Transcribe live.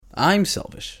I'm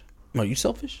selfish. Are you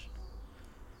selfish?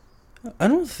 I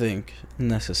don't think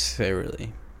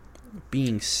necessarily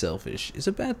being selfish is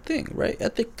a bad thing, right? I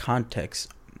think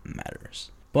context matters.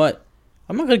 But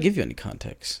I'm not going to give you any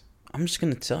context. I'm just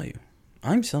going to tell you.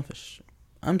 I'm selfish.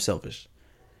 I'm selfish.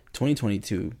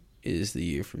 2022 is the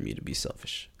year for me to be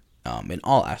selfish. In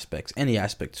all aspects, any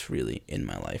aspects really in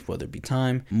my life, whether it be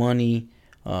time, money,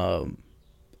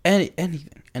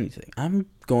 anything. I'm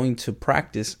going to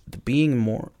practice being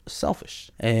more selfish.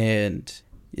 And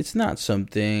it's not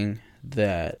something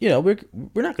that, we're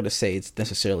not going to say it's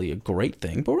necessarily a great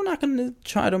thing, but we're not going to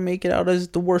try to make it out as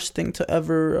the worst thing to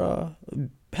ever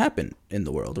happen in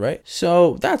the world, right?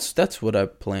 So that's what I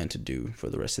plan to do for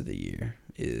the rest of the year,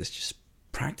 is just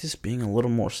practice being a little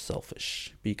more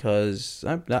selfish, because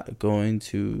I'm not going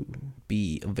to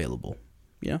be available,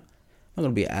 I'm not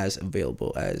going to be as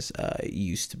available as I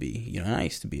used to be, and I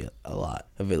used to be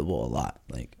available a lot,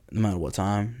 like no matter what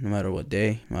time, no matter what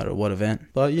day, no matter what event.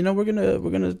 But we're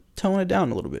gonna tone it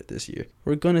down a little bit this year.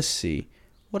 We're gonna see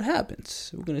what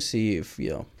happens. We're gonna see if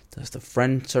does the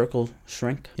friend circle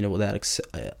shrink? Will that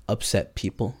upset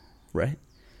people, right?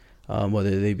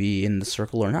 Whether they be in the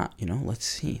circle or not, let's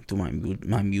see. Do my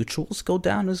mutuals go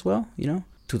down as well?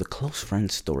 Do the close friend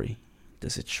story,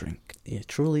 does it shrink? Yeah,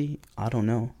 truly, I don't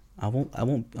know. I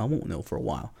won't know for a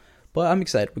while, but I'm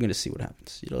excited. We're gonna see what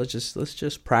happens. Let's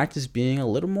just practice being a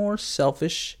little more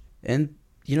selfish, and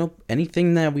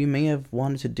anything that we may have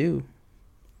wanted to do,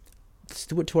 let's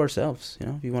do it to ourselves.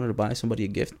 If you wanted to buy somebody a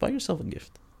gift, buy yourself a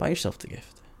gift. Buy yourself the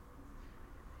gift.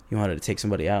 You wanted to take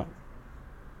somebody out,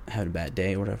 had a bad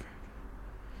day or whatever.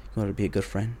 You wanted to be a good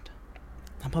friend.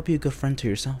 How about be a good friend to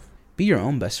yourself? Be your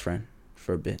own best friend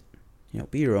for a bit.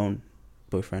 Be your own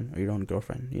boyfriend or your own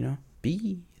girlfriend.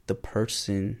 Be the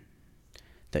person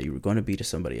that you were going to be to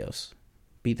somebody else.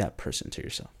 Be that person to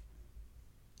yourself.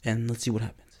 And let's see what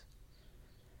happens.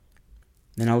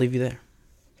 Then I'll leave you there.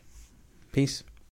 Peace.